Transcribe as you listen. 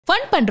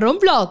Fun Panrom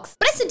vlogs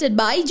presented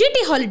by GT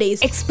Holidays.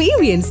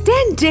 Experience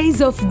 10 days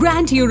of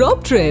Grand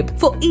Europe trip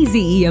for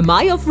easy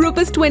EMI of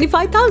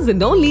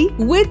 ₹25,000 only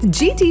with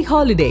GT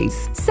Holidays,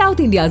 South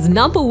India's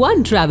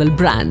 #1 travel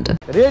brand.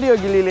 Radio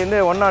Gilliland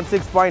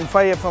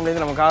 106.5 FM ல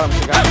நம்ம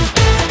ஆரம்பிச்சிருக்கோம்.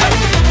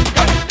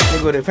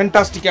 இன்னைக்கு ஒரு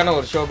ஃபென்டாஸ்டிக்கான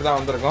ஒரு ஷோக்கு தான்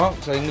வந்திருக்கோம்.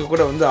 So இங்கே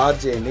கூட வந்து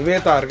ஆர்ஜே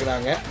நிவேதா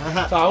இருக்கிறாங்க.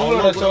 ஸோ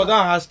அவங்களோட ஷோ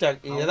தான் ஹேஷ்டாக்.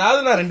 ஏதாவது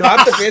நான் 2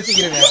 வார்த்தை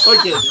பேசிக்கிறேங்க.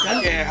 ஓகே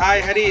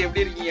ஹாய் ஹரி,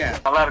 எப்படி இருக்கீங்க?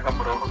 நல்லா இருக்கேன்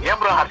ப்ரோ. ஏன்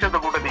ப்ரோ ஹர்ஷத்தை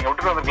கூட்ட நீங்க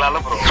விட்டுட்டு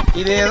வந்துக்கலாம்ல ப்ரோ?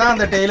 இதே தான்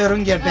அந்த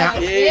டெய்லரும் கேட்டேன்.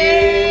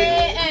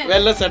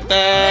 வெள்ளை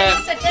சட்டை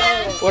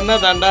ஒன்னா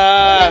தாண்டா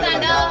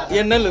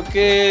என்ன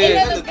லுக்கு?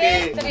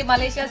 சரி,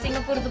 மலேசியா,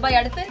 சிங்கப்பூர், துபாய்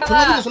அடுத்து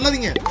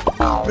சொல்லாதீங்க.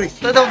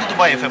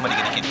 துபாய் எஃப்எம்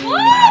அடிக்கிறீங்க.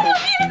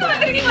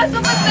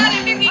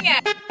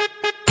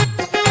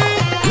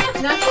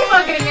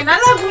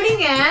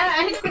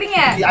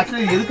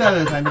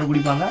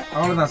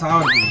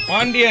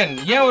 பாண்டியன்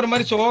ஏன் ஒரு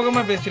மாதிரி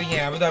சோகமா பேசுறீங்க?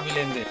 அபுதாபில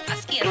இருந்து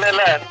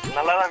இல்ல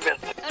நல்லா தான்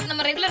பேசுறேன்.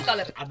 நம்ம ரெகுலர்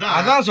காலர்.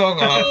 அதான்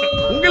சோகம்.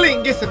 உங்களை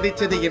இங்கே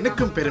சந்திச்சது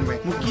எனக்கும் பெருமை.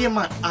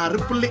 முக்கியமா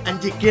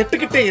 6.5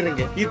 கேட்டுக்கிட்டே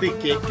இருங்க. இது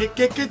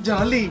கேக்க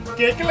ஜாலி,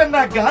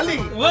 கேக்கலன்னா காலி.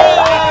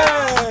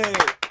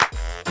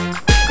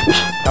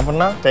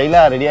 அப்படின்னா ஸ்டைலா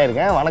ரெடியா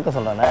இருக்கேன். வணக்கம்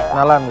சொல்றேன்.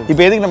 நல்லா இருந்துச்சு.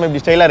 இப்போ எதுக்கு நம்ம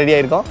இப்படி ஸ்டைலா ரெடியா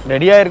இருக்கோம்?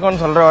 ரெடியா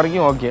இருக்கோம்னு சொல்ற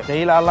வரைக்கும் ஓகே.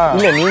 ஸ்டைலாலாம்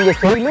இல்ல, நீங்க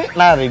ஸ்டைலு,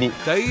 நான் ரெடி.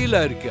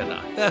 ஸ்டைலா இருக்கேனா?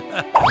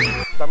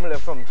 தமிழ்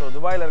எஃப்எம். ஸோ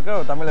துபாயில் இருக்க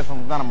தமிழ்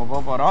எஃப்எம் தான் நம்ம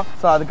போக போகிறோம்.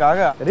 ஸோ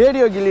அதுக்காக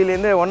ரேடியோ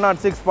கில்லிலேருந்து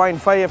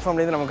 106.5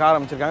 எஃப்எம்லேருந்து நமக்கு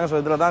ஆரம்பிச்சிருக்காங்க. ஸோ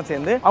இதில் தான்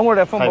சேர்ந்து அவங்களோட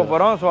எஃப்எம் போக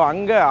போகிறோம். ஸோ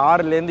அங்கே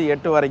 6லேருந்து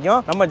 8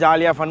 வரைக்கும் நம்ம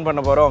ஜாலியாக ஃபன்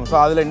பண்ண போகிறோம். ஸோ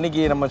அதில்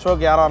இன்னைக்கு நம்ம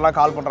ஷோக்கு யாரெல்லாம்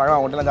கால் பண்ணுறாங்க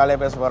அவங்கள்ட்ட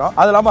ஜாலியாக பேச போகிறோம்.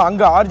 அது இல்லாமல்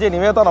அங்கே ஆர்ஜே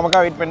நிவேதா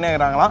நமக்காக வெயிட் பண்ணி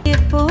இருக்கிறாங்களாம்.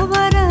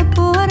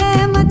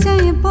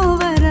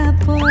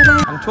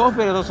 அந்த ஷோ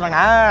பேர் ஏதோ சொன்னாங்க,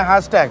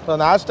 ஹேஷ்டாக். ஸோ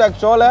அந்த ஹேஷ்டாக்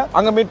ஷோவில்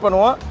அங்கே மீட்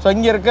பண்ணுவோம். ஸோ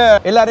இங்கே இருக்க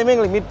எல்லாருமே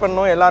எங்களுக்கு மீட்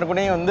பண்ணணும்,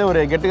 எல்லாருக்கூடையும் வந்து ஒரு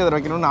கெட் டுகெதர்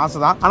வைக்கணும்னு ஆசை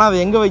தான். ஆனால் அது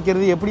எங்கே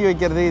வைக்கிறது, எப்படி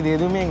வைக்கிறது, இது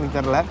எதுவுமே எங்களுக்கு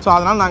தெரியல. ஸோ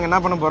அதனால் நாங்கள் என்ன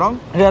பண்ண போகிறோம்,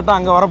 இதான்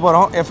அங்கே வர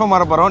போகிறோம், எஃப்எம்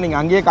வர போகிறோம்.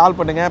 நீங்கள் அங்கேயே கால்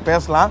பண்ணுங்க,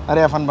 பேசலாம்,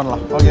 நிறையா ஃபன்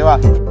பண்ணலாம். ஓகேவா?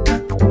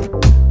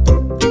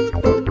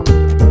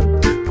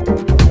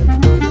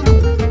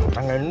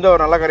 நாங்கள் எந்த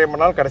ஒரு நல்ல காரியம்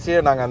பண்ணாலும்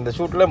கடைசியாக நாங்கள் அந்த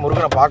ஷூட்டில்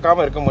முருகனை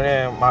பார்க்காம இருக்க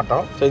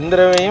மாட்டோம். ஸோ இந்த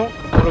தடவையும்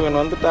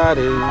முருகன்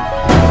வந்துட்டாரு.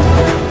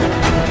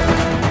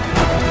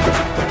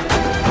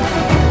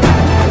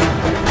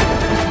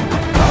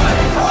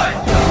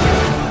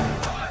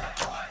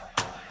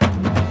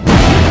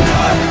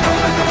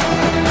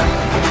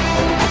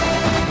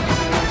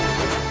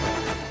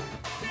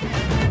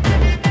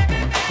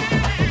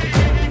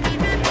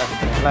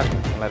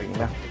 நல்லா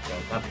இருக்கீங்களா?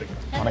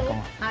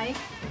 வணக்கம். ஹாய்,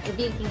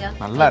 எப்படி இருக்கீங்க?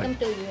 நல்லா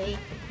இருக்கு.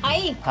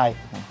 Hi hi.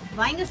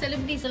 பயங்கர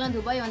செலிபிரிட்டிஸ் எல்லாம்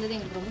துபாய் வந்தது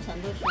எங்களுக்கு ரொம்ப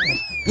சந்தோஷம்.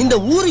 இந்த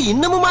ஊரு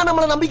இன்னமுமா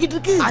நம்மள நம்பிக்கிட்டு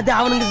இருக்கு? அது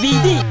அவனுக்கு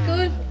வீதி.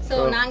 கூல். சோ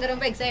நாங்க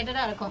ரொம்ப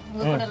எக்ஸைட்டடா இருக்கோம்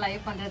உங்க கூட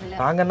லைவ் பண்றதுல.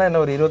 நாங்கன்னா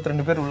என்ன ஒரு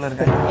 22 பேர் உள்ள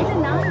இருக்காங்க. இல்ல,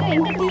 நாங்க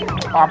எங்க டீம்.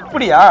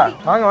 அப்படியா?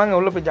 வாங்க வாங்க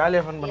உள்ள போய்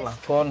ஜாலியா ஃபன் பண்ணலாம்.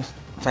 ஃபோன்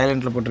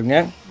சைலண்ட்ல போட்டுருங்க,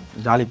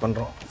 ஜாலி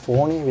பண்றோம்.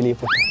 ஃபோனே வெளியே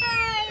போட்டு.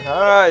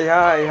 Hi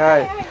hi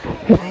hi.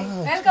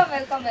 Welcome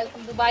welcome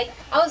welcome Dubai.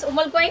 House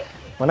உமல் going?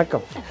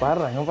 வணக்கம்.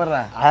 பாருங்க அங்க பாருங்க,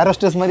 ஏர்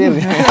ஹோஸ்டஸ் மாதிரியே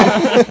இருக்கு.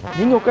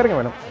 நீங்க உட்காருங்க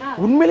மேடம்.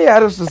 உண்மையிலேயே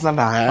ஏர் ஹோஸ்டஸ்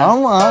தான்டா.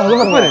 ஆமா,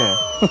 அங்க பாருங்க.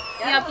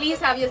 Yeah, please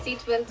have your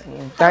seat belt.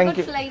 Thank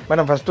you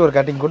madam. First ஒரு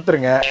கட்டிங்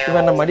கொடுத்துருங்க.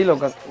 இவன் என்ன மடியில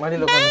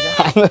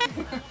உட்காந்துங்க.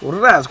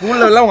 உர்ரா,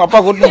 ஸ்கூல்ல எல்லாம் உங்க அப்பா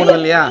கூட்டிட்டு போனது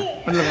இல்லையா?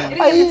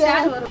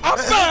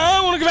 அப்பா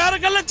உனக்கு வேற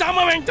கல்ல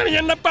சாமா வாங்கிட்டேன்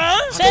என்னப்பா?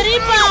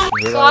 சரிப்பா.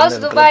 So how's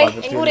Dubai?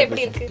 எங்க ஊர்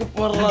எப்படி இருக்கு?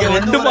 இங்க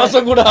 2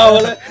 மாசம் கூட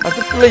ஆகல,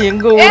 அதுக்குள்ள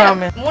எங்க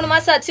ஊராமே 3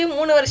 மாசம் ஆச்சு.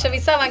 3 வருஷம்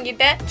விசா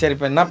வாங்கிட்டேன். சரி,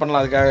 இப்போ என்ன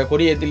பண்ணலாம்? அதுக்காக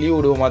கொடி ஏத்தி லீவ்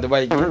விடுவோமா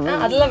துபாய்க்கு?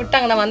 அதெல்லாம்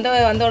விட்டாங்க. நான் வந்த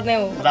உடனே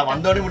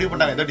வந்தோடனே முடிவு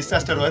பண்ணாங்க, ஏதோ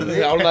டிசாஸ்டர் வருது,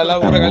 அவ்வளோ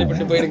எல்லாம் ஊரை காலி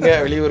பண்ணிட்டு போயிருங்க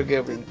வெளியூருக்கு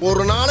அப்படின்னு.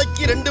 ஒரு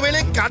நாளைக்கு 2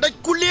 வேளை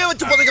கடைக்குள்ளேயே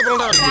வச்சு புதைக்க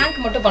போறடா.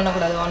 பிராங்க் மட்டும் பண்ண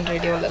கூடாது ஆன்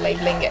ரேடியோல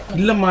லைவ்ல. இங்க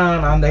இல்லம்மா,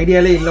 நான் அந்த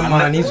ஐடியாலே இல்லம்மா.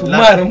 நீ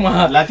சும்மா இருமா.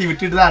 எல்லாத்தையும்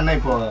விட்டுட்டு தான் அண்ணா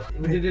இப்போ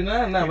விட்டுட்டுனா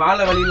என்ன வாழ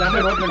வழி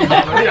இல்லாம ரோட்ல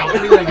நின்னு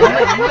அப்படி இல்ல.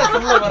 என்ன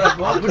சொல்ல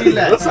வரப்போ அப்படி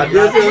இல்ல,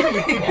 சந்தோஷமா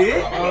விட்டுட்டு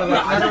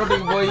அவ்வளவுதான்.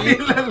 ரோட்டுக்கு போய்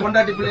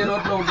கொண்டாட்டி பிள்ளைய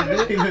ரோட்ல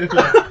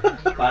விட்டுட்டு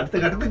அடுத்த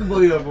கட்டத்துக்கு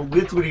போய்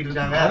முயற்சி பண்ணிட்டு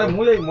இருக்காங்க. அட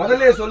மூளை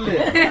முதல்ல சொல்லு,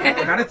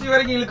 கடைசி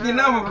வரைக்கும்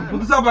இழுத்தீங்கன்னா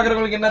புதுசா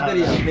பாக்குறவங்களுக்கு என்ன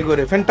தெரியும்? இன்னைக்கு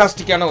ஒரு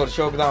ஃபென்டாஸ்டிக்கான ஒரு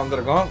ஷோக்கு தான்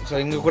வந்திருக்கோம். ஸோ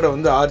இங்க கூட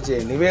வந்து ஆர்ஜே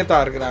நிவேதா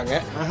இருக்கிறாங்க.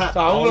 ஸோ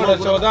அவங்களோட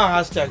ஷோ தான்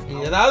ஹேஷ்டாக்.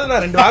 ஏதாவது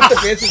நான் 2 வார்த்தை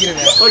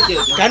பேசிக்கிறேன். ஓகே,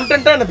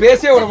 கண்டென்ட்டா நான்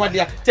பேசவே விட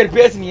மாட்டியா? சரி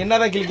பேசு, நீ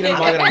என்னதான்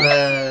கிழிக்கிறேன்னு பாக்குறேன்.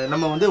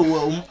 நம்ம வந்து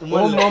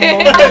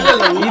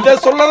இத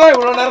சொல்லதான்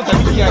இவ்வளவு நேரம்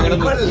தனியா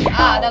கிடந்தது.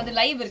 அதாவது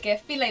லைவ் இருக்கு,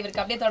 FB லைவ்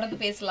இருக்கு, அப்படியே தொடர்ந்து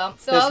பேசலாம்.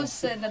 சோ ஹவுஸ்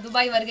இந்த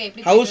துபாய் வருகை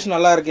எப்படி? ஹவுஸ்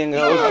நல்லா இருக்கு. எங்க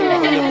ஹவுஸ்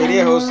கொஞ்சம்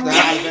பெரிய ஹவுஸ் தான்.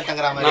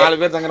 4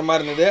 பேர் தங்குற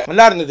மாதிரி இருந்தது,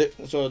 நல்லா இருந்தது.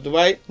 ஸோ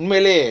துபாய்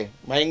உண்மையிலே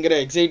பயங்கர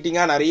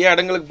எக்ஸைட்டிங்கா நிறைய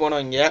இடங்களுக்கு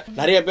போனோம். இங்க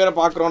நிறைய பேரை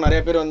பாக்குறோம்.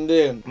 நிறைய பேர் வந்து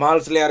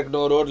மால்ஸ்லயா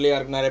இருக்கட்டும், ரோட்லயா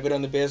இருக்கட்டும், நிறைய பேர்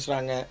வந்து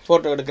பேசுறாங்க,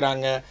 போட்டோ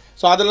எடுக்கிறாங்க.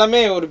 ஸோ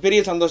அதெல்லாமே ஒரு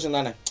பெரிய சந்தோஷம்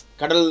தானே.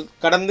 கடல்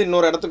கடந்து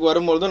இன்னொரு இடத்துக்கு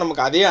வரும்போது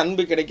நமக்கு அதே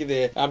அன்பு கிடைக்குது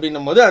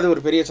அப்படின்னும் போது அது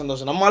ஒரு பெரிய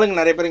சந்தோஷம். நம்ம ஆளுங்க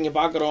நிறைய பேர் இங்கே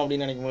பார்க்குறோம்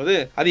அப்படின்னு நினைக்கும் போது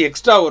அது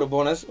எக்ஸ்ட்ரா ஒரு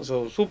போனஸ். ஸோ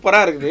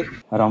சூப்பராக இருக்குது.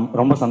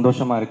 ரொம்ப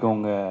சந்தோஷமா இருக்கு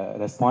உங்க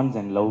response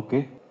and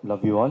லவ்க்கு.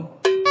 Love you all.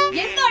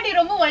 என்னடி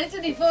ரொம்ப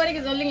வலிச்சது இப்போ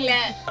வரைக்கும் சொல்லுங்களே.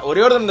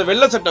 ஒரே ஒரு இந்த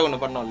வெள்ளை சட்டை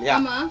ஒண்ணு பண்ணோம் இல்லையா,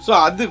 சோ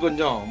அது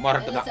கொஞ்சம்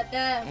மொரட்டு தான்.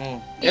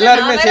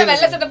 எல்லாரும்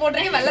வெள்ளை சட்டை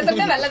போடுறீங்க, வெள்ளை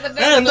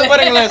சட்டை இந்த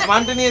பாருங்களே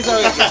ஸ்பான்டேனியஸா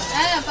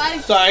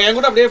பாருங்க. சோ என்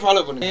கூட அப்படியே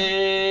ஃபாலோ பண்ணு.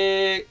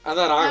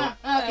 அதான் ராகம்.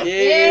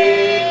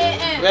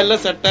 வெள்ளை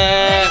சட்டை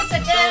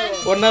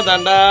ஒன்னா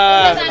தாண்டா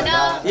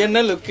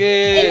என்ன லுக்கு.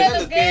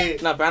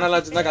 நான் பேனலா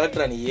வச்சிருந்தா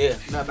கலெக்டரா நீ?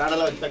 நான்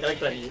பேனலா வச்சிருந்தா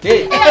கலெக்டரா நீ?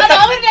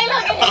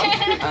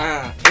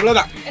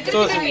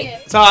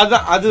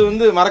 இவ்வளவுதான். அது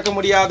வந்து மறக்க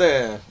முடியாத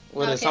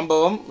ஒரு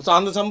சம்பவம்.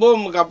 அந்த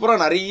சம்பவமுக்கு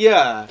அப்புறம் நிறைய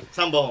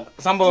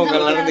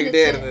சம்பவங்கள்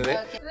நடந்துகிட்டே இருந்தது.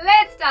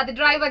 Let's start the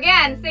drive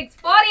again.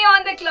 6:40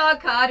 on the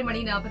clock. 6 மணி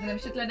 40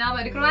 நிமிஷத்துல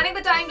நாம இருக்கிறோம்.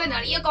 இந்த டைம்ல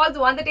நிறைய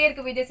கால்ஸ் வந்துட்டே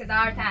இருக்கு. விஜய்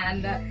சித்தார்த்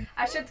and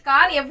அர்ஷத்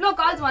கான். எவ்வளவு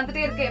கால்ஸ்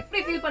வந்துட்டே இருக்கு?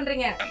 எப்படி ஃபீல்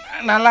பண்றீங்க?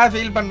 நல்லா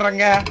ஃபீல்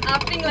பண்றேங்க.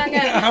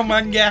 அப்படிங்களாங்க?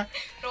 ஆமாங்க.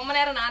 ரொம்ப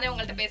நேரம் நானே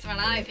உங்கள்ட்ட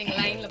பேசுவேனா? ஐ திங்க்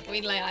லைன்ல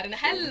போயிடலாம். யாருன்னு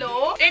ஹலோ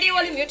ரேடியோ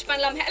வால்யூம் மியூட்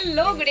பண்ணலாம்.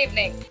 Hello good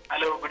evening.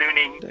 Hello good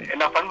evening.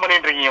 என்ன ஃபன்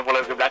பண்ணிட்டு இருக்கீங்க போல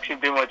இருக்கு.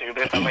 பிளாக்ஷீப் டீம்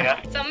வச்சிட்டு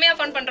செம்மையா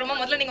ஃபன் பண்றோமா?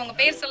 முதல்ல நீங்க உங்க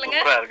பேர் சொல்லுங்க.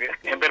 சூப்பரா இருக்கு.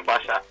 என் பேர்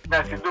பாஷா.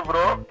 நான் சித்து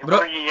ப்ரோ. எப்படி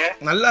இருக்கீங்க?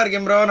 நல்லா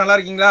இருக்கேன் ப்ரோ. நல்லா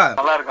இருக்கீங்களா?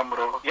 நல்லா இருக்கேன்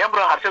ப்ரோ. ஏன்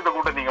ப்ரோ ஹர்ஷத்தை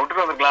கூட்ட நீங்க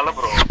விட்டுட்டு வந்திருக்கலாம்ல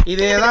ப்ரோ?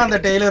 இதேதான் அந்த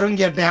டெய்லரும்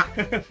கேட்டேன்.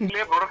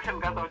 இல்லையே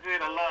ப்ரொடக்ஷன் காசை வச்சு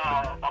நல்லா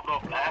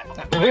சாப்பிடுவாப்ல.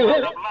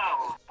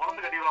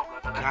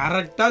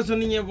 கரெக்டா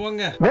சொன்னீங்க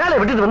போங்க. வேலை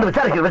விட்டுட்டு வந்து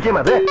விசாரிக்கிற விஷயம்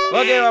அது.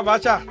 ஓகேவா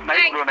பாஷா?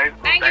 Nice bro nice.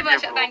 Thank you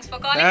Basha. Thanks for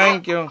calling.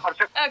 Thank you.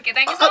 Okay,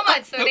 thank you so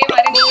much. So இதே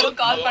மாதிரி நீங்க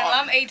கால்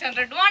பண்ணலாம்.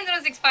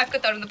 800-1065 க்கு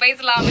தொடர்ந்து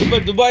பேசலாம். இப்ப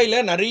துபாயில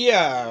நிறைய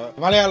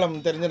மலையாளம்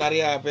தெரிஞ்ச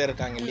நிறைய பேர்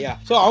இருக்காங்க இல்லையா,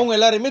 சோ அவங்க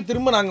எல்லாரையுமே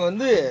திரும்ப நாங்க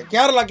வந்து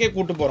கேரளாக்கே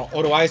கூட்டு போறோம்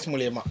ஒரு வாய்ஸ்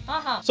மூலியமா.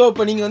 சோ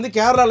இப்ப நீங்க வந்து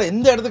கேரளால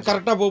எந்த இடத்துக்கு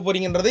கரெக்டா போக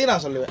போறீங்கன்றதையும்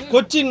நான் சொல்லுவேன்.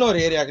 கொச்சின் ஒரு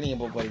ஏரியாக்கு நீங்க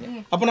போக போறீங்க.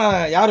 அப்ப நான்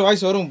யார்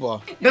வாய்ஸ் வரும் இப்போ?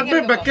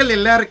 நம்ம மக்கள்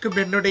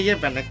எல்லாருக்கும் என்னுடைய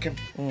வணக்கம்.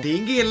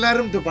 நீங்க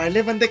எல்லாரும்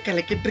துபாயில வந்து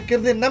கலக்கிட்டு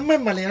இருக்கிறது நம்ம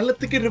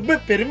மலையாளத்துக்கு ரொம்ப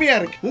பெருமையா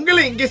இருக்கு.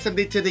 உங்களை இங்கே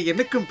சந்திச்சது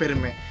எனக்கும்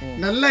பெருமை.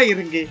 நல்லா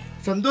இருங்க,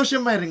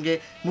 சந்தோஷமா இருங்க.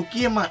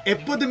 முக்கியமா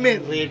எப்போதுமே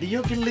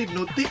ரேடியோக்குள்ள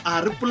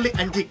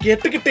 106.5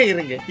 கேட்டுக்கிட்டே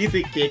இருங்க.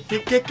 இது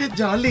கேட்க கேட்க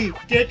ஜாலி,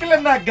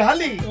 கேட்கலன்னா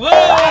காலி.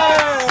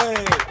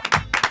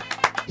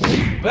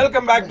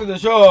 Welcome back to the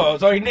show.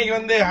 So இன்னைக்கு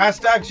வந்து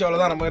ஹேஷ்டாக் ஷோல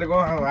தான் நம்ம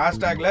இருக்கோம்.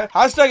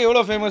 ஹேஷ்டாக்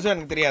எவ்வளவு ஃபேமஸ்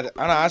எனக்கு தெரியாது,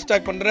 ஆனா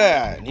ஹேஷ்டாக் பண்ற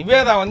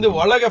நிவேதா வந்து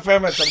உலக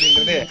ஃபேமஸ்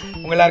அப்படின்றது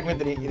உங்க எல்லாருக்குமே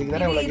தெரியும். இதுக்கு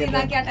தானே உலக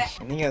கேட்டேன்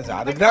நீங்க.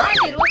 அதுக்கு தான்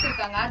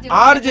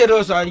ஆர்ஜே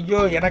ரோஸ்.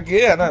 ஐயோ எனக்கு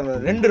அதான்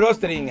 2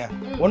 ரோஸ் தெரியுங்க.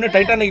 ஒன்னு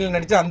டைட்டானிக்ல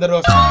நடிச்ச அந்த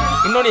ரோஸ்,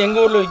 இன்னொன்னு எங்க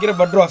ஊர்ல விக்கிற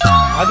பட் ரோஸ்.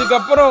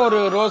 அதுக்கப்புறம்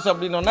ஒரு ரோஸ்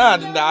அப்படின்னா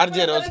அது இந்த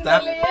ஆர்ஜே ரோஸ்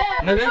தான்.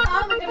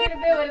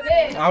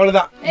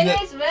 அவ்வளவுதான்.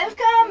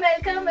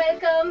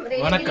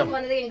 வணக்கம்.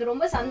 எனக்கு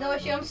ரொம்ப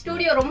சந்தோஷம்.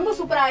 ஸ்டுடியோ ரொம்ப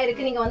சூப்பரா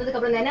இருக்கு. நீங்க வந்ததுக்கு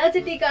அப்புறம்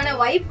எனர்ஜெட்டிக்கான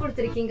வைப்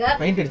கொடுத்திருக்கீங்க.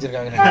 பெயிண்ட்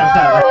அடிச்சிருக்காங்க.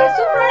 ஒரு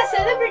சூப்பரான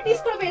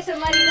செலிபிரிட்டிஸ் கூட பேசுற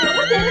மாதிரி,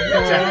 ரொம்ப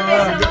தெரிஞ்சவங்க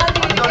பேசுற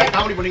மாதிரி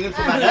காமெடி பண்ணீங்கன்னு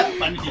சொன்னாங்க.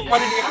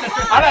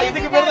 ஆனா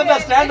இதுக்கு பேர்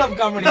தான் ஸ்டாண்ட் அப்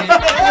காமெடி.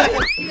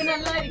 இது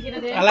நல்லா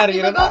இருக்கிறது. நல்லா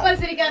இருக்கிறது.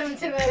 கோபால் சிரிக்க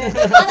ஆரம்பிச்சிருவாரு.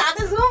 அத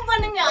ஜூம்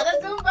பண்ணுங்க, அத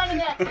ஜூம்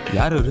பண்ணுங்க.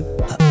 யார் அவரு?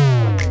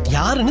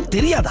 யாருன்னு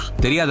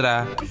தெரியாதுடா.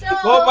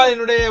 கோபால்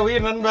என்னுடைய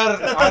உயிர் நண்பர்.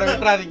 அவரை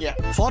விட்டுறாதீங்க.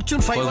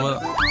 ஃபார்ச்சூன் 5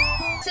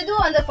 சிது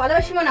அந்த பல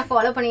வருஷமா நான்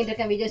ஃபாலோ பண்ணிட்டு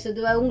இருக்கேன் விஜய்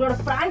சிது. உங்களோட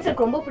பிராங்க்ஸ்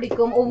எனக்கு ரொம்ப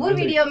பிடிக்கும். ஒவ்வொரு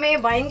வீடியோமே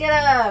பயங்கர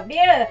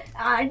அப்படியே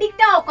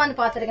அடிக்டா உட்காந்து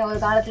பாத்துருக்கேன் ஒரு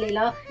காலத்துல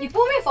எல்லாம்.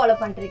 இப்பவுமே ஃபாலோ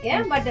பண்ணிட்டு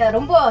இருக்கேன். பட்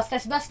ரொம்ப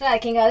ஸ்ட்ரெஸ் பஸ்டா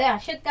இருக்கீங்க. அதே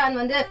அர்ஷத் கான்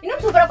வந்து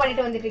இன்னும் சூப்பரா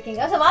பண்ணிட்டு வந்துட்டு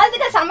இருக்கீங்க. சோ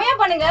வாழ்த்துக்கள், செமையா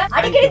பண்ணுங்க.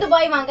 அடிக்கடி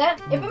துபாய் வாங்க,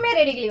 எப்பவுமே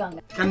ரேடியோ கிளி வாங்க.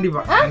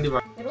 கண்டிப்பா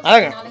கண்டிப்பா.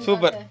 அழகா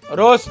சூப்பர்.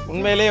 ரோஸ்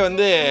உண்மையிலேயே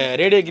வந்து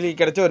ரேடியோ கிளி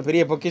கிடைச்ச ஒரு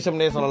பெரிய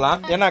பொக்கிஷம்னே சொல்லலாம்.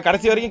 ஏன்னா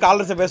கடைசி வரைக்கும்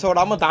காலர்ஸ் பேச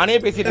விடாம தானே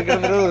பேசிட்டு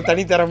இருக்கிறது ஒரு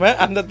தனி திறமை.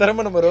 அந்த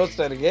திறமை நம்ம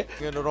ரோஸ்ல இருக்கு.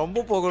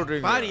 ரொம்ப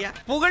புகழ்றீங்க.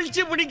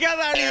 புகழ்ச்சி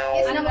பிடிக்காத ஆளு.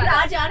 நம்ம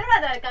ராஜா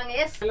அனுராதா இருக்காங்க.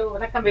 எஸ் ஹலோ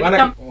வணக்கம்.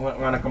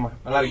 வணக்கம்.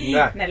 நல்லா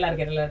இருக்கீங்களா? நல்லா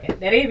இருக்கேன்.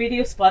 நிறைய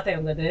வீடியோஸ் பார்த்தேன்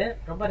உங்கது.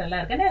 ரொம்ப நல்லா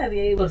இருக்கு. அது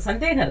ஒரு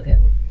சந்தேகம் இருக்கு.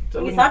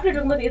 நீங்க சாப்பிட்டு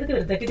இருக்கும்போது எதுக்கு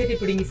ஒரு தட்டி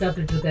பிடிங்கி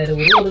சாப்பிட்டு இருக்காரு?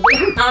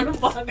 ஒரு நானும்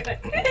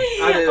பாக்குறேன்.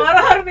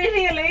 ஒரு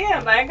வீடியோலயே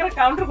பயங்கர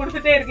கவுண்டர்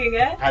கொடுத்துட்டே இருக்கீங்க.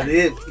 அது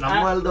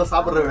நம்மளோட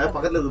சாப்பிடுற விட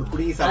பக்கத்துல ஒரு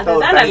பிடிங்கி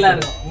சாப்பிட்டா நல்லா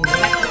இருக்கும்.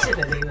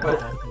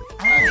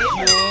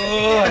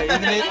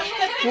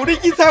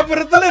 குடிக்கி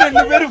சாப்பிடறதால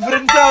 2 பேரும்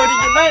ஃப்ரெண்ட்ஸ்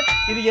ஆவீங்கன்னா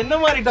இது என்ன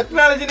மாதிரி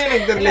டெக்னாலஜினே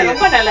எனக்கு தெரியல.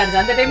 ரொம்ப நல்லா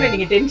இருக்கு. அந்த டைம்ல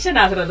நீங்க டென்ஷன்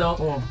ஆகுறதோ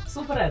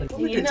சூப்பரா இருக்கு.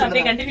 நீங்க இன்னும்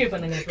அப்படியே கண்டினியூ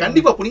பண்ணுங்க.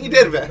 கண்டிப்பா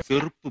புடிங்கிட்டே இருப்பேன்.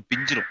 செருப்பு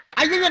பிஞ்சிரும்.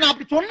 ஐயோ நான்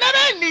அப்படி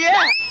சொன்னவே இல்லையே.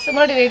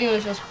 சுமாடி ரேடியோ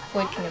ஷோஸ்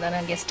போயிட்டீங்க தானே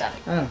கெஸ்டா.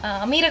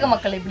 அமீரக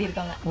மக்கள் எப்படி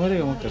இருக்காங்க?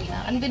 அமீரக மக்கள்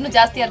அன்பு இன்னும்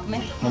ஜாஸ்தியா இருக்குமே.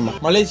 ஆமா.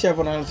 மலேசியா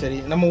போனாலும் சரி,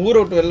 நம்ம ஊரை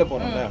விட்டு வெளில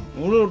போறோம்ல,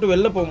 ஊரை விட்டு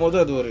வெளில போகும்போது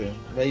அது ஒரு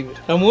வைப்.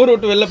 நம்ம ஊரை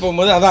விட்டு வெளில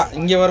போகும்போது அதான்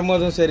இங்க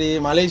வரும்போதும் சரி,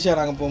 மலேசியா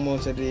நாங்க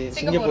போகும்போதும் சரி,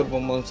 சிங்கப்பூர்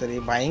போகும்போதும் சரி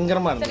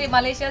பயங்கரமா இருந்துச்சு. சரி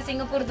மலேசியா,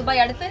 சிங்கப்பூர்,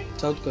 துபாய், அடுத்து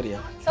சவுத் கொரியா.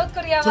 சவுத்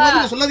கொரியாவா?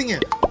 சொல்லாதீங்க.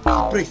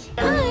 சர்ப்ரைஸ்.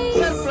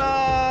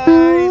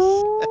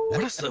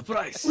 What a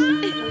surprise.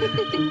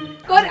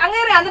 அங்க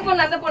இரு அந்த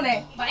பொண்ணு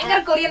பயங்கர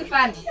கொரியன்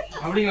ஃபேன்.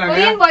 அப்படிங்களா?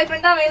 கொரியன் பாய்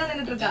ஃப்ரெண்டா வேணும்னு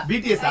நின்னுட்டு இருக்கா.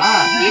 BTS-ஆ?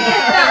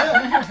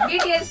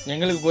 BTS.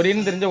 எங்களுக்கு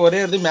கொரியன் தெரிஞ்ச ஒரே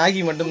இது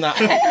மேகி மட்டும் தான்.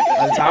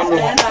 அது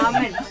சாப்பிடுவோம்.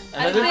 ராமன்.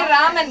 அது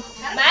ராமன்.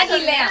 மேகி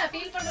இல்லையா?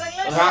 ஃபீல்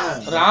பண்றீங்களா?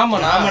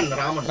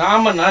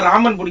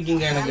 ராமன்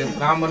பிடிக்குங்க எனக்கு.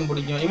 ராமன்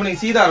பிடிக்கும்.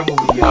 இவனுக்கு சீதா ரொம்ப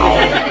பிடிக்கும்.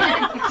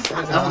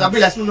 நம்ம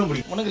தம்பி லட்சுமணன்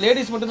பிடிக்கும். உனக்கு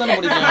லேடிஸ் மட்டும் தானே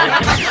பிடிக்கும்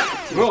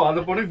ப்ரோ?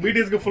 அந்த பொண்ணுக்கு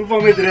பிடிஎஸ்க்கு ஃபுல்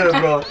ஃபார்மே தெரியாது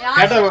ப்ரோ.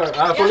 கேட்டா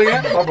சொல்லுங்க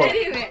பாப்போம்.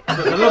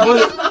 சொல்ல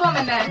போது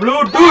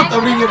ப்ளூடூத்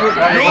அப்படிங்கிற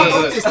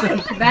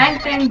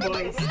பேங்டன்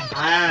பாய்ஸ்.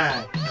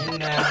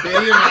 என்ன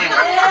தெரியுமே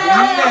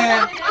என்ன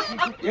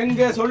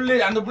எங்க சொல்லு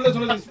அந்த புள்ள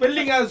சொல்லுது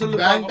ஸ்பெல்லிங் அது சொல்லு.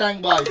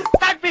 Bangtan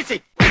boys.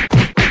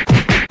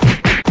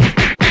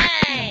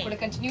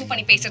 கண்டினியூ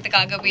பண்ணி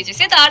பேசுறதுக்காக விஜய்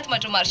சித்தார்த்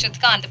மற்றும் ஹர்ஷித்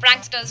காந்த்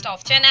பிராங்க்ஸ்டர்ஸ்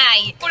ஆஃப் சென்னை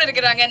கூட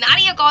இருக்காங்க.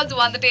 நிறைய கால்ஸ்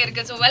வந்துட்டே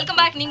இருக்கு. So welcome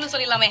back. நீங்களும்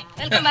சொல்லிடலாமே.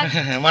 Welcome back.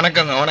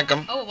 வணக்கம்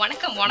வணக்கம். ஓ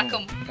வணக்கம்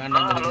வணக்கம்.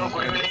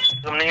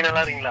 நீங்க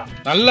நல்லா இருக்கீங்களா?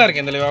 நல்லா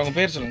இருக்கேன் தலைவா. உங்க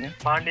பேர் சொல்லுங்க.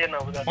 பாண்டியன்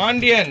அபுதாபி.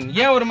 பாண்டியன்.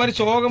 ஏன் ஒரு மாதிரி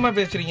சோகமா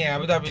பேசுறீங்க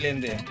அபுதாபில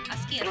இருந்து?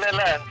 இல்ல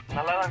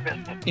நல்லா தான்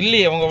பேசுறேன்.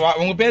 இல்லையே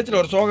உங்க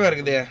பேச்சுல ஒரு சோகம்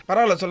இருக்குது.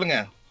 பரவாயில்ல சொல்லுங்க.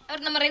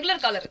 அவர் நம்ம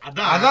ரெகுலர் காலர்.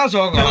 அதான்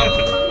சோகம்.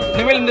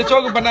 இனிமேல் இந்த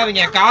சோக்கு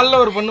பண்ணாதீங்க. காலைல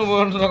ஒரு பொண்ணு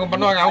சோகம்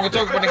பண்ணுவாங்க. அவங்க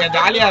சோக்கு பண்ணுங்க,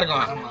 ஜாலியா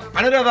இருக்கும்.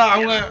 அனுராதா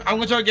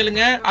அவங்க ஷோ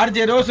கேளுங்க.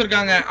 ஆர்ஜே ரோஸ்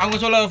இருக்காங்க, அவங்க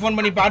ஷோல ஃபோன்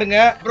பண்ணி பாருங்க.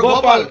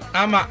 கோபால்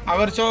ஆமா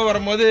அவர் ஷோ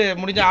வரும்போது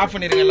முடிஞ்சா ஆஃப்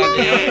பண்ணிருங்க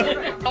எல்லாத்தையும்.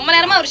 ரொம்ப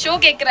நேரமா அவர் ஷோ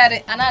கேக்குறாரு,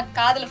 ஆனா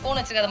காதுல போன்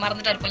வச்சிருக்கத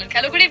மறந்துட்டாரு போல.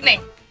 Hello good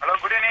evening. Hello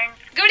good evening.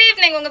 Good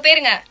evening. உங்க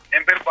பேருங்க?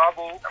 என் பேர்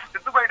பாபு.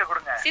 சித்து பாய்ட்ட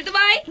கொடுங்க. சித்து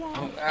பாய்.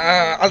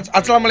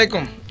 அஸ்ஸலாமு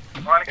அலைக்கும்.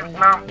 வணக்கம்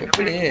சலாம்.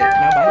 எப்படி?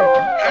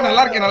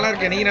 நல்லா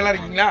இருக்கேன். நீங்க நல்லா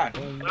இருக்கீங்களா?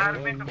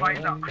 எல்லாரும் இந்த பாய்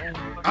தான்.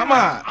 ஆமா.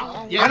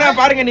 ஆனா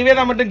பாருங்க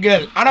நிவேதா மட்டும்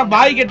கேர்ள், ஆனா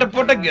பாய் கிட்ட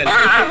போட்ட கேர்ள்.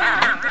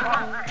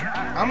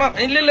 ஆமா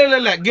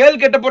இல்ல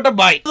கேர்ள் கிட்ட போட்ட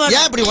பாய்.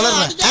 ஏன் இப்படி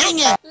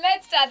வளர்றீங்க?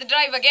 Let's start the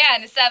drive again.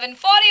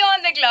 7:40 on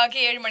the clock.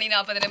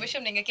 7:40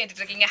 நீங்க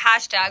கேட்டுட்டு இருக்கீங்க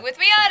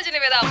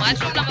 #with@Nivedha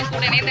மற்றும் நம்ம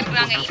கூட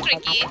இணைந்திருக்காங்க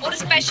இன்றைக்கு ஒரு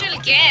ஸ்பெஷல்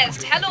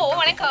கெஸ்ட். ஹலோ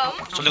வணக்கம்.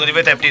 சொல்லுங்க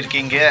நிவேதா, எப்படி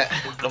இருக்கீங்க?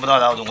 ரொம்ப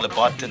நாள் ஆகுது உங்களை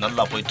பார்த்து.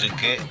 நல்லா போயிட்டு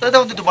இருக்கு.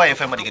 அதாவது துபாய்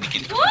எஃப்எம் அடிக்கடி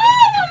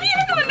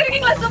அமெரிக்கா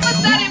வந்திருக்கீங்களா? Super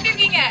star. எப்படி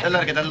இருக்கீங்க?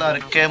 நல்லா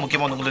இருக்கு.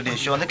 முக்கியமா உங்களுடைய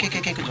ஷோ அந்த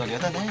கேக்கு ஜாலியா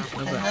தானே?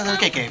 அது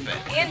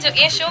கேப்பேன்.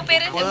 ஏன் ஷோ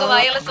பேரு உங்க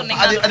வாயால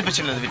சொன்னீங்க? அது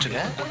பிரச்சனை இல்லை,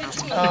 விட்டுருங்க.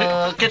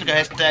 கேட்டுக்க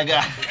ஹேஷ்டாக்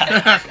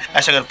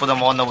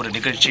அற்புதமான ஒரு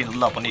நிகழ்ச்சி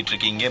நல்லா பண்ணிட்டு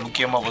இருக்கீங்க.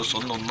 முக்கியமா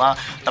சொல்லணும்னா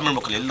தமிழ்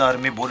மக்கள்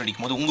எல்லாருமே போர்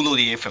அடிக்கும் போது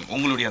உங்களுடைய எஃப்எம்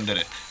உங்களுடைய அந்த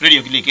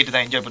ரேடியோ கிளியை கேட்டு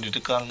தான் என்ஜாய் பண்ணிட்டு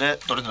இருக்காங்க.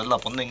 தொடர்ந்து நல்லா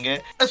பண்ணுங்க.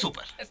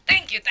 சூப்பர்.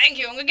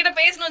 தேங்க்யூ. உங்ககிட்ட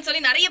பேசணும்னு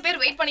சொல்லி நிறைய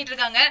பேர் வெயிட் பண்ணிட்டு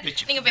இருக்காங்க.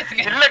 நீங்க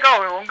பேசுங்க. இல்லக்கா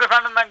உங்க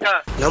ஃபேன் தான்க்கா.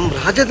 நம்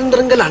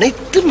ராஜதந்திரங்கள்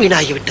அனைத்தும்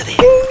வீணாகிவிட்டதே.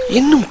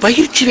 இன்னும்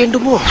பயிற்சி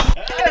வேண்டுமோ?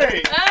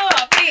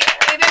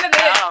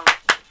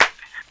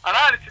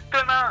 அண்ணா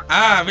சித்தனா.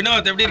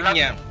 வினோத் எப்படி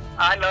இருக்கீங்க?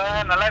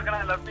 நல்லா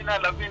இருக்கேன்.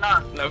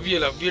 லவ்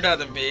யூடா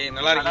தம்பி.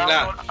 நல்லா இருக்கீங்களா?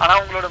 ஆனா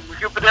உங்களோட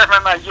மிகப்பெரிய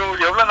ஃபேன். ஐயோ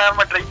எவ்வளவு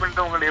நேரமா ட்ரை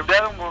பண்ணிட்டு உங்களை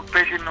எப்படியாவது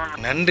பேசிடணும்.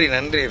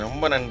 நன்றி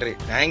ரொம்ப நன்றி.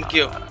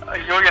 தேங்க்யூ.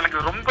 ஐயோ எனக்கு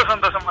ரொம்ப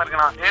சந்தோஷமா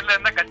இருக்குண்ணா. நேர்ல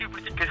இருந்தா கட்டி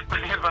பிடிச்சி கிஸ்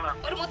பண்ணிருப்பேன்.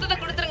 ஒரு முத்தத்தை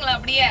கொடுத்துருங்களா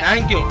அப்படியே?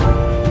 தேங்க்யூ.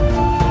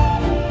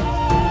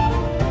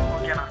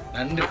 ஓகேண்ணா.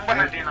 நன்றி. ரொம்ப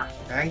நன்றிண்ணா.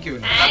 Thank you.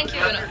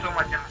 so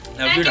much.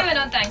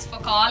 Thanks for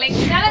calling.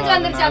 Challenge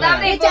வந்துருச்சு.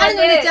 அதாவது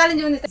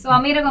சேலஞ்ச் வந்து சோ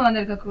அமீரகம்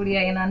வந்திருக்க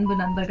கூடிய என் அன்பு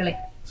நண்பர்களே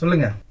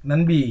சொல்லுங்க.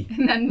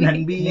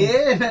 நன்பியே.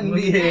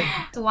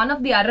 So one of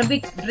the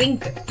Arabic drink,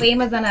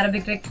 famous and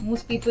Arabic drink,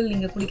 most people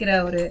நீங்க குடிக்கிற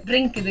ஒரு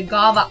drink இது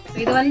காவா.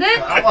 இது வந்து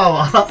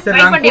சரி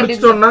நான்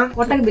குடிச்சிட்டோம்னா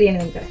ஒட்டக பிரியாணி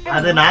வந்து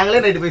அது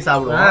நாங்களே நைட் போய்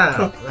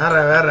சாப்பிடுவோம்.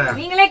 வேற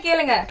நீங்களே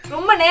கேளுங்க.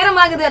 ரொம்ப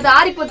நேரம் ஆகுது, அது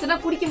ஆறி போச்சுன்னா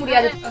குடிக்க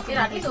முடியாது.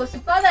 சரி அட்லீஸ்ட் ஒரு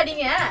சிப்பாவது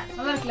அடிங்க.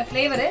 நல்லா இருக்குல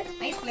ஃப்ளேவர்,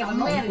 நைஸ்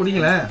ஃப்ளேவர்.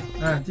 குடிங்களா?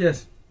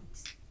 cheers.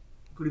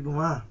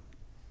 குடிப்போமா?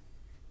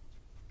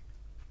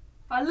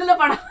 பல்லுல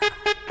படம்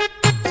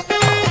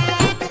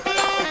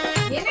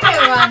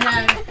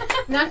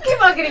நக்கி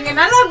பாக்குறீங்க.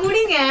 நல்லா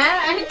குடிங்க.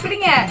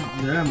 குடிங்க.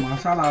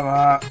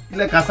 மசாலாவா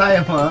இல்ல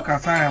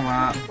கசாயமா?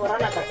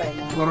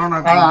 கொரோனா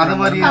அது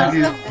மாதிரி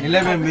இருக்கு.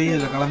 நிலவேம்பை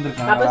இதுல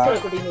கலந்துருக்காங்க.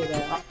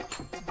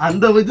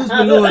 அந்த இது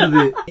ஸ்மெல்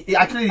வருது.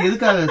 ஆக்சுவலி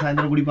எதுக்காக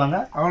சாயந்தரம் குடிப்பாங்க?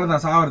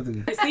 அவ்வளவுதான்,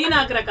 சாவறதுக்கு.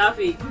 சீனாக்குற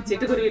காஃபி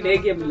சிட்டுக்குருவி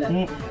லேகியம் இல்ல.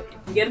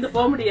 இங்க இருந்து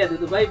போக முடியாது.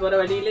 துபாய் போற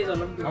வழியிலே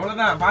சொல்ல முடியும்.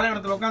 அவ்வளவுதான்,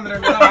 பாலைவனத்துல உட்கார்ந்து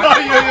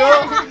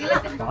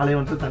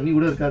பாலைவனத்துல தண்ணி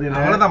கூட இருக்காது.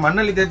 அவ்வளவுதான்,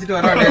 மண்ணள்ளி தேய்ச்சிட்டு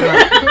வர வேண்டியது.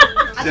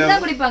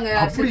 அதுதான் குடிப்பாங்க.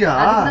 அப்படியா?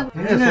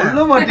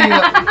 சொல்ல மாட்டீங்க.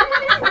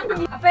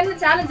 அப்ப என்ன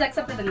சேலஞ்ச்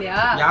அக்செப்டட்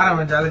இல்லையா? யாரா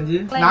சேலஞ்ச்?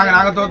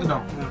 நாங்க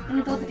தோத்துட்டோம்.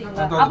 நீங்க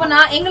தோத்துட்டீங்களா? அப்ப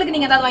நான் எங்களுக்கு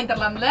நீங்க ஏதாவது வாங்கி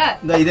தரலாம்ல?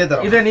 இதே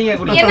தரோம். இத நீங்க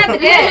குடிங்க.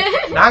 என்னதுக்கு?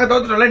 நாங்க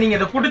தோத்துட்டோம்ல, நீங்க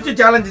இத குடிச்சு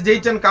சேலஞ்ச்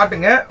ஜெயிச்சேன்னு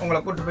காட்டுங்க, உங்களை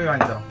கூட்டி போய்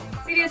வாங்கி தரோம்.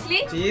 சீரியஸ்லி?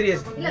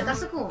 இல்ல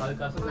கசக்கும்.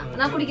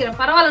 நான் குடிக்கிறேன்.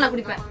 பரவாயில்ல, நான்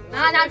குடிப்பேன்.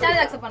 நான்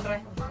சேலஞ்ச் அக்செப்ட்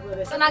பண்றேன்.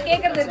 சோ நான்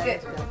கேக்குறது இருக்கு.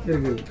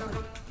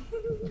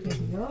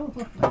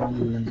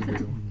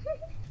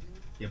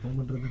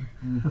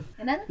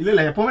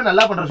 இல்ல எப்பவுமே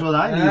நல்லா பண்ற ஷோ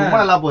தான். இது ரொம்ப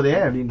நல்லா போதே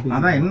அப்படின்னு.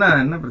 அதான்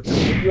என்ன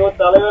பிரச்சனை? ஐயோ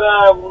தலைவரா,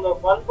 உங்க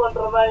ஃபன்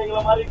பண்றதா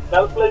எங்கள மாதிரி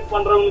கால்குலேட்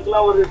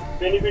பண்றவங்களுக்குலாம் ஒரு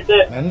பெனிஃபிட்.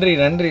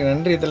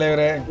 நன்றி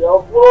தலைவரே.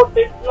 எவ்வளவு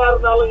டெக்னா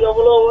இருந்தாலும்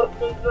எவ்வளவு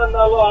ஒர்க்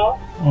இருந்தாலும்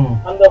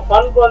அந்த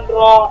ஃபன்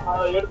பண்றோம்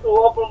எடுத்து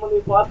ஓபன் பண்ணி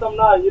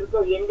பார்த்தோம்னா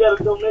இருக்கும் எங்க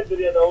இருக்கோம்னே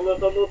தெரியாது.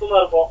 அவ்வளவு சந்தோஷமா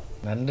இருக்கும்.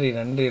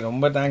 நன்றி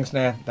ரொம்ப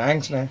தேங்க்ஸ்ண்ணே.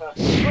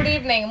 Good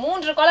evening.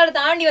 3 காலர்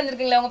தாண்டி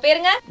வந்திருக்கீங்களா? உங்க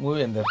பேருங்க?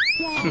 மூவேந்தர்.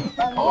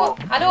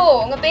 ஹலோ,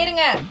 உங்க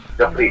பேருங்க?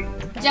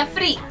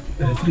 ஜெஃப்ரி.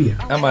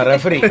 ஆமா,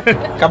 ரெஃபரி.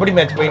 கபடி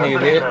மேட்ச் போய்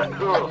நிக்குது.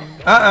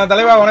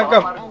 தலைவா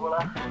வணக்கம்.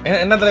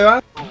 என்ன தலைவா?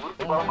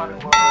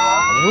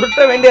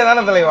 உருட்ட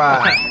வேண்டியதானே தலைவா?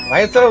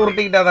 வயசுல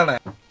உருட்டிக்கிட்டா தானே?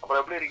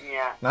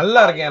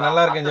 நல்லா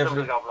இருக்கேன்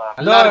ஜெஃப்ரி.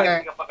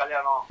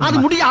 அது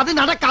முடியாது,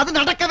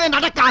 நடக்கவே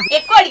நடக்காது.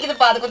 எக்கோ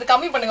அடிக்குதுப்பா, அது கொஞ்சம்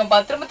கம்மி பண்ணுங்கப்பா.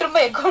 திரும்ப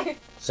எக்கோ.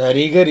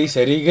 சரிகரி.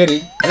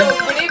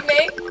 Good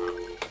evening.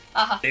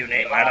 ஆஹா. Good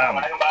evening madam.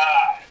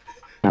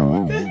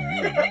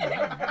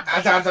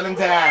 சொல்லுங்க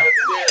சார்.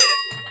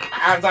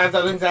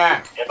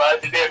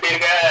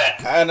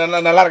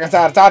 நல்லா இருக்கேன்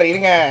சார்.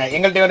 இருங்க,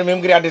 எங்கள்கிட்ட ஒரு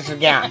மிமிக்ரி ஆர்டிஸ்ட்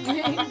இருக்கேன்.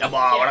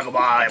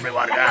 வணக்கம்பா, எப்படி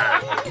பாருங்க.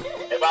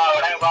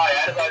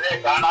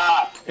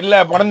 இல்ல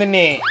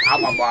பொடந்தின்னி.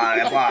 ஆமாப்பா,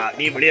 எப்பா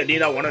நீ வெளியே நீ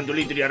தான் உனக்கு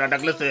சொல்லி தெரியாதா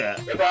டக்ளஸ்?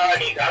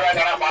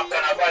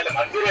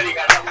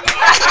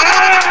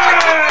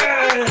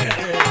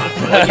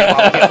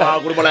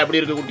 குடும்பம் எப்படி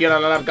இருக்கு? குட்டியா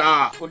நல்லா இருக்கா?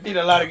 குட்டி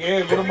நல்லா இருக்கு,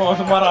 குடும்பம்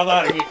சுமாரா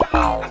தான் இருக்கு.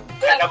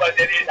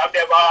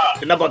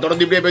 என்னப்பா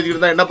தொடர்ந்து இப்படியே பேசிக்கிட்டு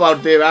இருந்தா என்னப்பா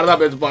அடுத்து வேற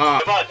ஏதாவது பேசுப்பா.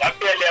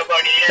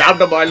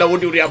 சாப்பிட்டப்பா இல்ல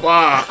ஊட்டி விட்டியாப்பா?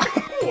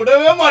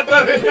 விடவே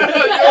மாட்டாரு.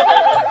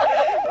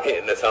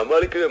 என்ன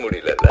சமாளிக்கவே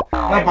முடியல.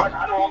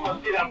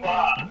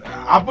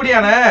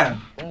 அப்படியானே?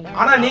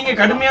 ஆனா நீங்க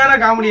கடுமையான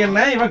காமெடி என்ன,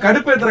 இவன்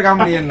கடுப்பேத்துற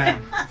காமெடி என்ன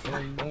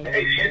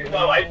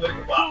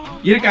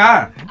இருக்கா?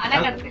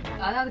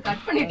 அதாவது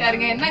கட்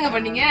பண்ணிட்டாருங்க. என்னங்க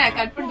பண்ணீங்க?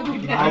 கட் பண்ணிட்டு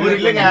போயிட்டாரு. அவர்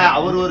இல்லங்க,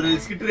 அவர் ஒரு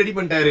ஸ்கிரிப்ட் ரெடி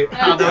பண்ணிட்டாரு.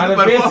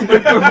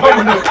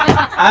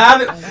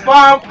 அதாவது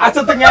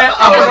அசத்துங்க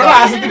அவரோட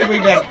அசத்திட்டு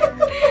போயிட்டாரு.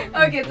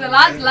 Okay, so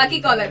last lucky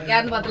caller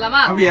யாருன்னு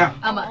பார்த்தலாமா? அப்படியா?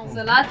 ஆமா. So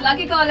last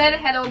lucky caller.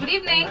 Hello, good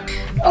evening.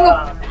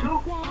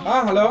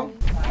 Hello.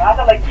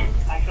 நான் லக்கி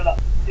ஆக்சுவலா.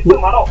 இது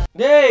மனோ.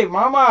 டேய்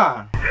மாமா.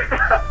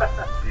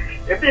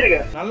 எப்படி இருக்க?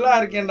 நல்லா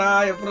இருக்கேன்டா.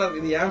 எப்பறா இருக்கு?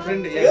 இது என்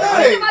ஃப்ரெண்ட்.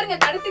 பாருங்க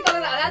கடைசி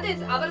காலர், அதாவது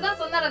அவர்தான்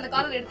சொன்னார் அந்த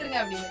காலர் எடுத்துருங்க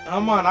அப்படின்னு.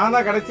 ஆமா, நான்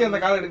தான் கடைசி அந்த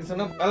காலர் எடுக்க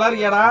சொன்னேன். நல்லா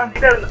இருக்கியாடா?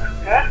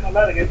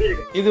 நல்லா இருக்கு. எப்படி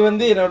இருக்கு? இது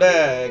வந்து என்னோட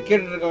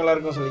கேட்டுட்டு இருக்கவங்க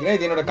எல்லாருக்கும் சொல்லிக்கிறேன்,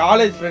 இது என்னோட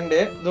காலேஜ் ஃப்ரெண்டு.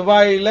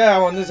 துபாயில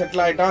அவன் வந்து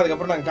செட்டில் ஆயிட்டான்.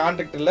 அதுக்கப்புறம் நாங்க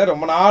கான்டாக்ட் இல்ல,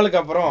 ரொம்ப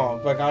நாளுக்கு அப்புறம்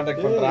இப்ப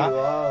கான்டாக்ட் பண்றான்.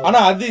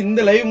 ஆனா அது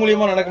இந்த லைவ்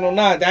மூலியமா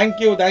நடக்கணும்னா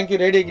தேங்க்யூ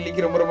ரேடியோ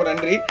கிளிக்கு ரொம்ப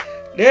நன்றி.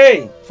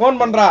 டேய்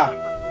போன் பண்றா.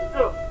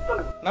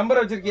 நம்பர்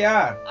வச்சிருக்கியா?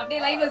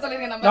 அப்படியே லைன்ல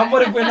சொல்லுங்க.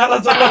 நம்பர் இப்ப என்னால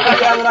சொல்ல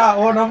முடியாதுடா.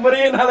 ஓ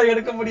நம்பரே என்னால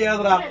எடுக்க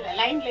முடியாதுடா.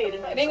 லைன்ல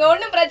இருங்க. நீங்க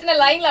ஒண்ணும் பிரச்சனை,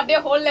 லைன்ல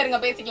அப்படியே ஹோல்ட்ல இருங்க,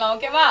 பேசிக்கலாம்.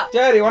 ஓகேவா?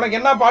 சரி, உனக்கு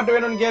என்ன பாட்டு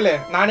வேணும்னு கேளு,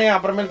 நானே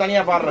அப்புறமேல்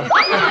தனியா பாடுறேன்.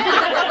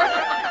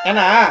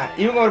 ஏன்னா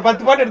இவங்க ஒரு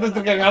 10 பாட்டு எடுத்து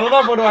வச்சிருக்காங்க,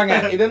 அததான் போடுவாங்க.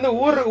 இது வந்து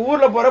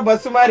ஊர்ல போற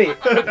பஸ் மாதிரி.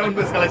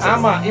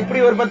 ஆமா, இப்படி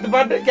ஒரு 10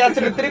 பாட்டு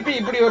கேட்சல, திருப்பி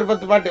இப்படி ஒரு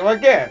 10 பாட்டு.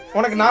 ஓகே,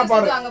 உனக்கு நான்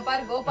பாடுறேன். அங்க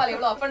பாரு கோபால்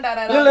எவ்வளவு அஃபண்ட்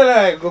ஆறாரு. இல்ல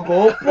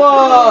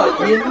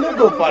கோபால் என்ன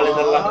கோபால்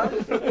இதெல்லாம்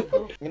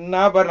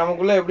என்ன பாரு,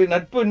 நமக்குள்ள எப்படி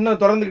நட்பு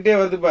இன்னும் தொடர்ந்துகிட்டே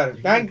வருது பாரு.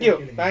 தேங்க்யூ.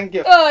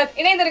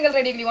 இணைந்திருங்கள்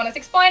ரேடியோ கிளி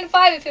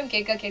 106.5 FM.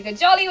 கேட்க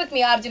jolly with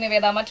me RJ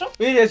Nivetha மற்றும்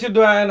விஜய்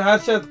சித்து and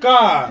ஹர்ஷத்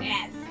கான்.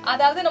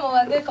 அதாவது நம்ம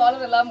வந்து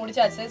காலர் எல்லாம்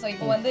முடிச்சாச்சு. சோ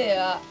இப்போ வந்து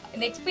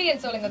இந்த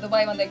எக்ஸ்பீரியன்ஸ் சொல்லுங்க,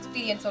 துபாய் வந்த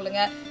எக்ஸ்பீரியன்ஸ் சொல்லுங்க,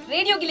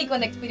 ரேடியோ கிளிக்கு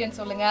வந்த எக்ஸ்பீரியன்ஸ்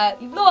சொல்லுங்க,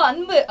 இவ்ளோ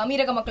அன்பு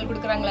அமீரக மக்கள்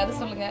கொடுக்குறாங்களா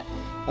அது சொல்லுங்க.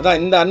 அதான்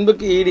இந்த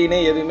அன்புக்கு ஈடு இணை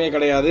எதுவுமே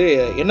கிடையாது.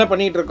 என்ன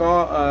பண்ணிட்டு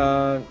இருக்கோம்,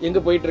 எங்க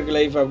போயிட்டு இருக்கு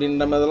லைஃப்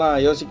அப்படின்ற மாதிரிலாம்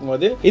யோசிக்கும்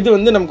போது இது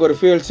வந்து நமக்கு ஒரு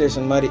ஃபியூல்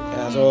ஸ்டேஷன் மாதிரி.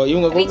 ஸோ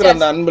இவங்க கொடுக்குற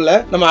அந்த அன்புல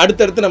நம்ம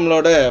அடுத்தடுத்து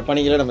நம்மளோட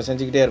பணிகளை நம்ம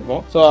செஞ்சுக்கிட்டே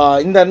இருப்போம். ஸோ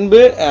இந்த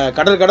அன்பு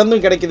கடல்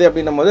கடந்தும் கிடைக்குது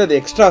அப்படின்னும் போது அது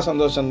எக்ஸ்ட்ரா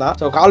சந்தோஷம் தான்.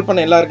 ஸோ கால்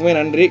பண்ண எல்லாருக்குமே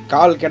நன்றி.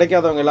 கால்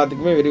கிடைக்காதவங்க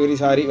எல்லாத்துக்குமே வெரி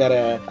சாரி. வேற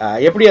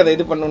எப்படி அதை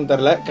இது பண்ணணும்னு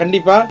தெரியல.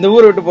 கண்டிப்பா இந்த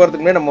ஊரை விட்டு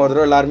போறதுக்குமே நம்ம ஒரு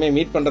தடவை எல்லாருமே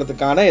மீட்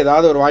பண்றதுக்கான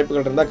ஏதாவது ஒரு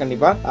வாய்ப்புகள் இருந்தா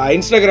கண்டிப்பா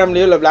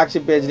இன்ஸ்டாகிராம்லயோ இல்ல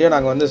பிளாக்ஷிப் பேஜ்லயோ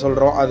நாங்க வந்து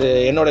சொல்றோம். அது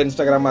என்னோட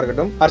இன்ஸ்டாகிராமா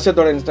இருக்கட்டும்,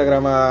 ஹர்ஷத்தோட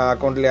இன்ஸ்டாகிராம்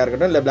அக்கௌண்ட்லயா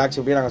இருக்கட்டும், இல்ல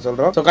பிளாக்ஷிப்லயும் நாங்க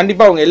சொல்றோம். ஸோ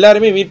கண்டிப்பா அவங்க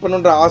எல்லாருமே மீட்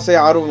பண்ணுன்ற ஆசை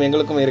ஆர்வம்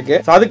எங்களுக்கும் இருக்கு.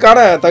 அதுக்கான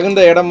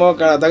தகுந்த இடமோ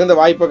தகுந்த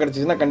வாய்ப்போ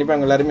கிடைச்சிச்சுன்னா கண்டிப்பா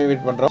எங்க எல்லாருமே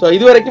மீட் பண்றோம். ஸோ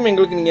இது வரைக்கும்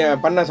எங்களுக்கு நீங்க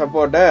பண்ண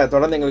சப்போர்ட்டை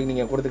தொடர்ந்து எங்களுக்கு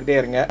நீங்க கொடுத்துக்கிட்டே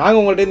இருங்க.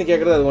 நாங்க உங்கள்ட்ட இருந்து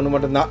கேட்கறது அது ஒண்ணு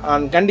மட்டும்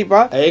தான்.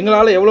 கண்டிப்பா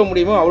எங்களால எவ்வளவு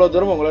முடியுமோ அவ்வளவு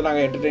தூரம் உங்களை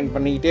நாங்க என்டர்டெயின்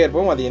பண்ணிக்கிட்டே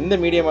இருப்போம். அது எந்த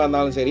மீடியமா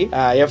இருந்தாலும் சரி,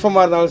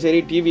 எஃப்எம் இருந்தாலும் சரி,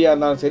 டிவியா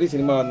இருந்தாலும் சரி,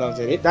 சினிமா இருந்தாலும்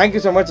சரி.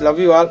 Thank you so much. Love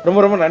you all.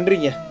 ரொம்ப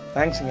நன்றிங்க.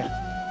 தேங்க்ஸ்ங்க.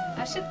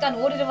 ஹர்ஷத் கான்,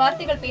 ஓரிரு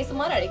வார்த்தைகள்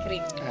பேசுமாறு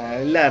அழைக்கிறேன்.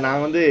 இல்ல,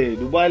 நான் வந்து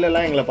துபாயில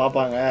எல்லாம் எங்களை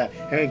பார்ப்பாங்க,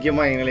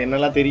 முக்கியமா எங்களை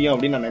என்னெல்லாம் தெரியும்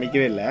அப்படின்னு நான்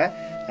நினைக்கவே இல்லை.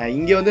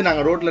 இங்கே வந்து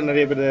நாங்கள் ரோட்டில்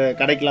நிறைய பேர்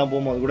கடைக்கெல்லாம்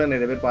போகும்போது கூட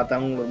நிறைய பேர்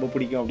பார்த்தாங்க, உங்களுக்கு ரொம்ப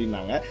பிடிக்கும்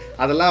அப்படின்னாங்க.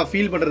 அதெல்லாம்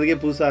ஃபீல் பண்ணுறதுக்கே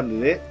புதுசாக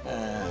இருந்தது.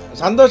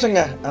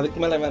 சந்தோஷங்க. அதுக்கு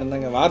மேலே வேறு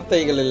என்னங்க,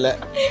 வார்த்தைகள் இல்லை.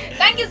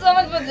 Thank you so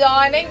much for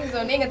joining. So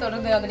நீங்கள்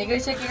தொடர்ந்து அந்த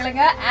நிகழ்ச்சியை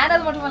கேளுங்க. அண்ட்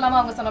அது மட்டும் இல்லாமல்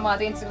அவங்க சொன்ன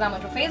மாதிரி இன்ஸ்டாகிராம்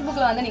மற்றும்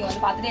ஃபேஸ்புக்கில் வந்து நீங்கள்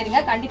வந்து பார்த்துட்டே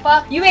இருங்க.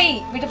 கண்டிப்பாக UAE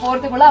விட்டு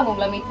போகிறதுக்குள்ள அவங்க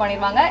உங்களை மீட்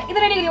பண்ணிடுவாங்க.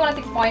 இது ரேடியோ கிளி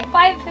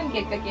 106.5 FM.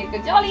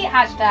 கேட்க jolly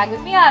hashtag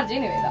with me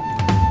RJ Nivetha.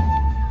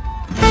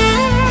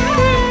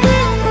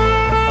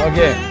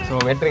 Okay, so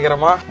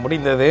வெற்றிகரமாக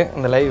முடிந்தது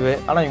இந்த லைவ்.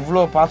 ஆனால்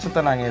இவ்வளோ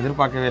பாசத்தை நாங்கள்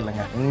எதிர்பார்க்கவே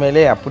இல்லைங்க.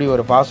 உண்மையிலே அப்படி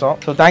ஒரு பாசம்.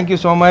 So thank you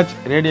so much.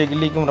 Radio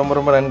கில்லிக்கும்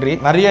ரொம்ப நன்றி.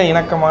 நிறைய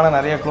இணக்கமான,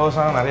 நிறைய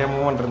க்ளோஸான நிறைய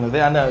மூவ்மெண்ட் இருந்தது.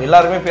 அந்த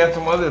எல்லாருமே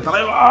பேசும்போது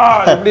தலைவா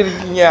எப்படி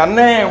இருக்கீங்க,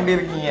 அண்ணே எப்படி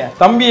இருக்கீங்க,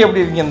 தம்பி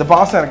எப்படி இருக்கீங்க, இந்த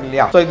பாசம் இருக்கு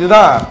இல்லையா. ஸோ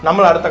இதுதான்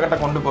நம்மளை அடுத்த கட்ட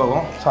கொண்டு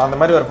போகும். ஸோ அந்த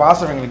மாதிரி ஒரு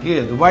பாசம் எங்களுக்கு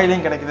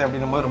துபாயிலையும் கிடைக்குது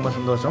அப்படின்னும் போது ரொம்ப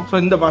சந்தோஷம். ஸோ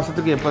இந்த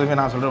பாசத்துக்கு எப்போதுமே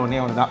நான் சொல்கிற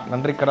ஒன்றே ஒன்று தான்,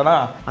 நன்றி கடனா.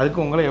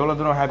 அதுக்கு உங்களை எவ்வளோ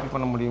தூரம் ஹாப்பி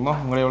பண்ண முடியுமோ,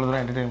 உங்களை எவ்வளோ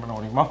தூரம் என்டர்டெயின் பண்ண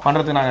முடியுமோ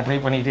பண்ணுறதுக்கு நாங்கள் ட்ரை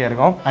பண்ணிக்கிட்டே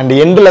இருக்கோம். அண்ட்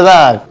எண்டில்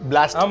தான்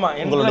பிளாஸ்ட். ஆமா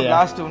என்னோட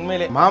பிளாஸ்ட்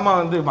உண்மையிலே மாமா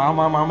வந்து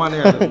மாமானே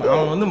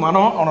அவன் வந்து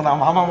மனம் அவனை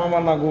நான் மாமா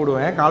நான்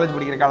கூடுவேன் காலேஜ்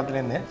படிக்கிற காலத்துல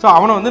இருந்து. ஸோ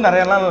அவனை வந்து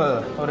நிறைய நாள்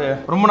ஒரு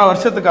ரொம்ப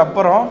வருஷத்துக்கு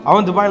அப்புறம்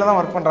அவன் துபாயில தான்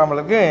ஒர்க்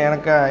பண்றாமலுக்கு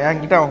எனக்கு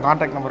என்கிட்ட அவன்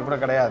கான்டாக்ட் நம்பர் கூட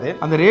கிடையாது.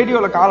 அந்த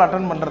ரேடியோல கால்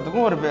அட்டன்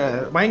பண்றதுக்கும் ஒரு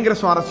பயங்கர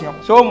சுவாரஸ்யம்.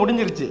 ஷோ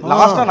முடிஞ்சிருச்சு.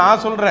 லாஸ்டா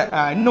நான் சொல்றேன்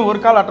இன்னும்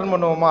ஒரு கால் அட்டன்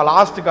பண்ணுவோமா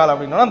லாஸ்ட் கால்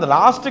அப்படின்னா அந்த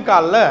லாஸ்ட்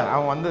கால்ல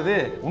அவன் வந்தது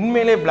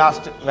உண்மையிலே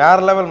பிளாஸ்ட் வேற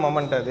லெவல்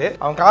மொமெண்ட். அது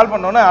அவன் கால்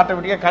பண்ணோன்னே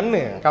ஆட்டோமேட்டிக்கா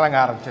கண்ணு கலங்க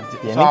ஆரம்பிச்சிருச்சு.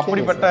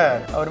 அப்படிப்பட்ட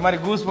ஒரு மாதிரி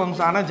கூஸ்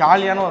பம்ஸ் ஆன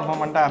ஜாலியான ஒரு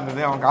மொமெண்டா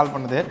இருந்தது அவன் கால்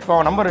பண்ணது. இப்போ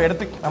அவன் நம்பர்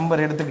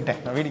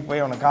எடுத்துக்கிட்டேன். வீட்டுக்கு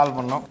போய் அவனுக்கு கால்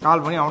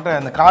பண்ணி அவன்கிட்ட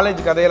அந்த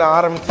காலேஜ் கதையில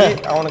ஆரம்பிச்சு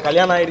அவனுக்கு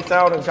கல்யாணம் ஆயிடுச்சா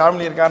அவனுக்கு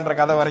ஃபேமிலி இருக்கான்ற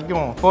கதை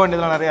வரைக்கும் போக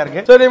வேண்டியதுலாம் நிறைய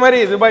இருக்கு. ஸோ இதே மாதிரி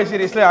துபாய்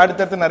சீரிஸ்ல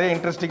அடுத்தடுத்து நிறைய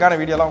இன்ட்ரெஸ்டிங்கான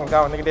வீடியோலாம்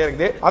உங்களுக்கு வந்துகிட்டே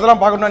இருக்குது.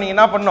 அதெல்லாம் பார்க்கணும் நீங்க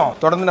என்ன பண்ணணும்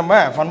தொடர்ந்து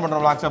நம்ம ஃபன்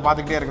பண்ற vlogs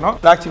பார்த்துக்கிட்டே இருக்கணும்.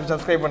 Blacksheep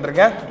சப்ஸ்கிரைப்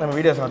பண்றீங்க நம்ம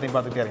வீடியோஸ் எல்லாத்தையும்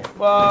பார்த்துக்கிட்டே இருக்கோம்.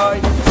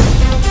 பாய்.